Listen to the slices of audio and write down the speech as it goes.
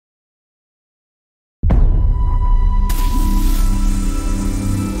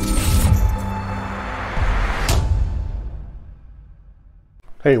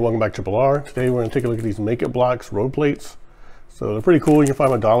Hey, welcome back to Triple R. Today we're going to take a look at these Make It Blocks road plates. So they're pretty cool. You can find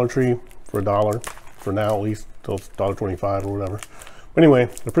them at Dollar Tree for $1, for now at least, till it's $1.25 or whatever. But anyway,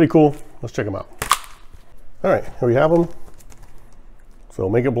 they're pretty cool. Let's check them out. All right, here we have them. So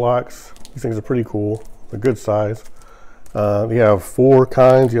Make It Blocks. These things are pretty cool. They're good size. They have 4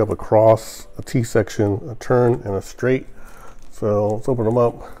 kinds. You have a cross, a T-section, a turn, and a straight. So let's open them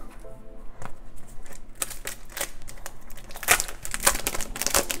up.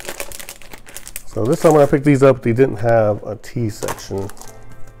 So this time when I picked these up, they didn't have a T-section.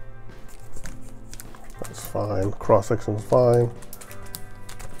 That's fine. Cross section's fine.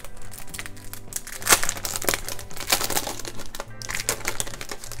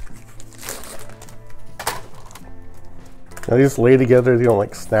 Now these lay together. They don't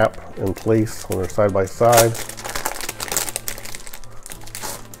like snap in place when they're side by side.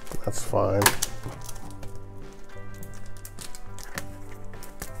 That's fine.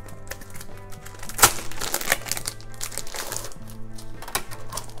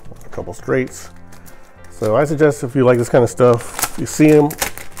 Couple straights. So I suggest if you like this kind of stuff, if you see them,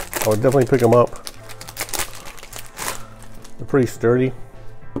 I would definitely pick them up. They're pretty sturdy.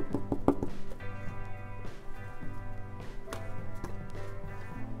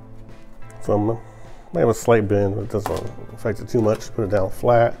 Some might have a slight bend, but it doesn't affect it too much. Put it down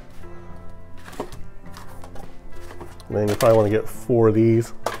flat. And then you probably want to get 4 of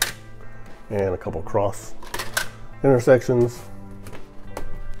these and a couple cross intersections.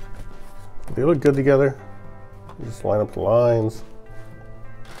 They look good together. You just line up the lines.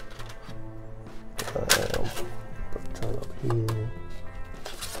 Turn up here.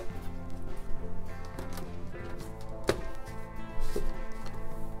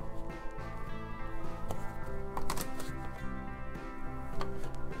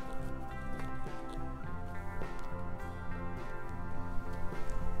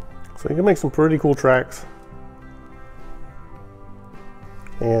 So you can make some pretty cool tracks.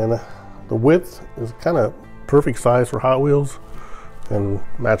 And the width is kind of perfect size for Hot Wheels and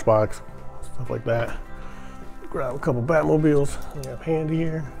Matchbox, stuff like that. Grab a couple Batmobiles I have handy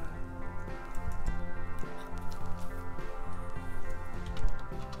here.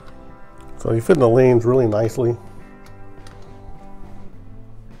 So you fit in the lanes really nicely.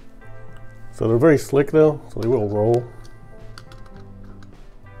 So they're very slick though, so they will roll.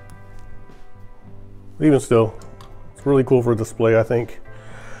 But even still, it's really cool for display, I think.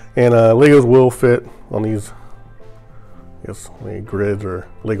 And Legos will fit on these, I guess, grids or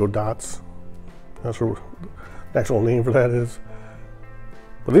Lego dots. Not sure what the actual name for that is.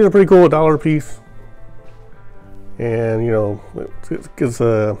 But these are pretty cool, $1 a piece. And you know, it's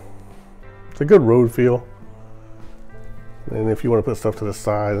a good road feel. And if you want to put stuff to the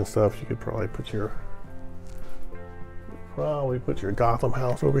side and stuff, you could probably put your Gotham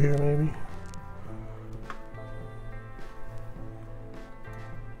house over here maybe.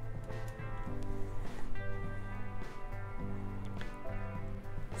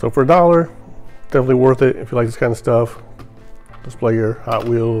 So for $1, definitely worth it if you like this kind of stuff. Display your Hot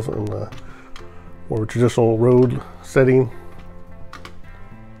Wheels in a more traditional road setting.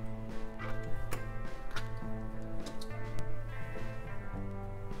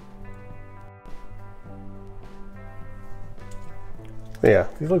 Yeah,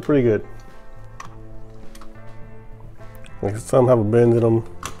 these look pretty good. Like some have a bend in them,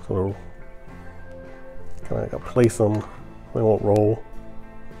 so kind of gotta place them. They won't roll.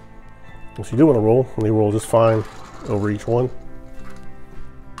 If you do want to roll, they roll just fine over each one.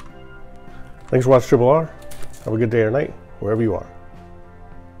 Thanks for watching Triple R. Have a good day or night, wherever you are.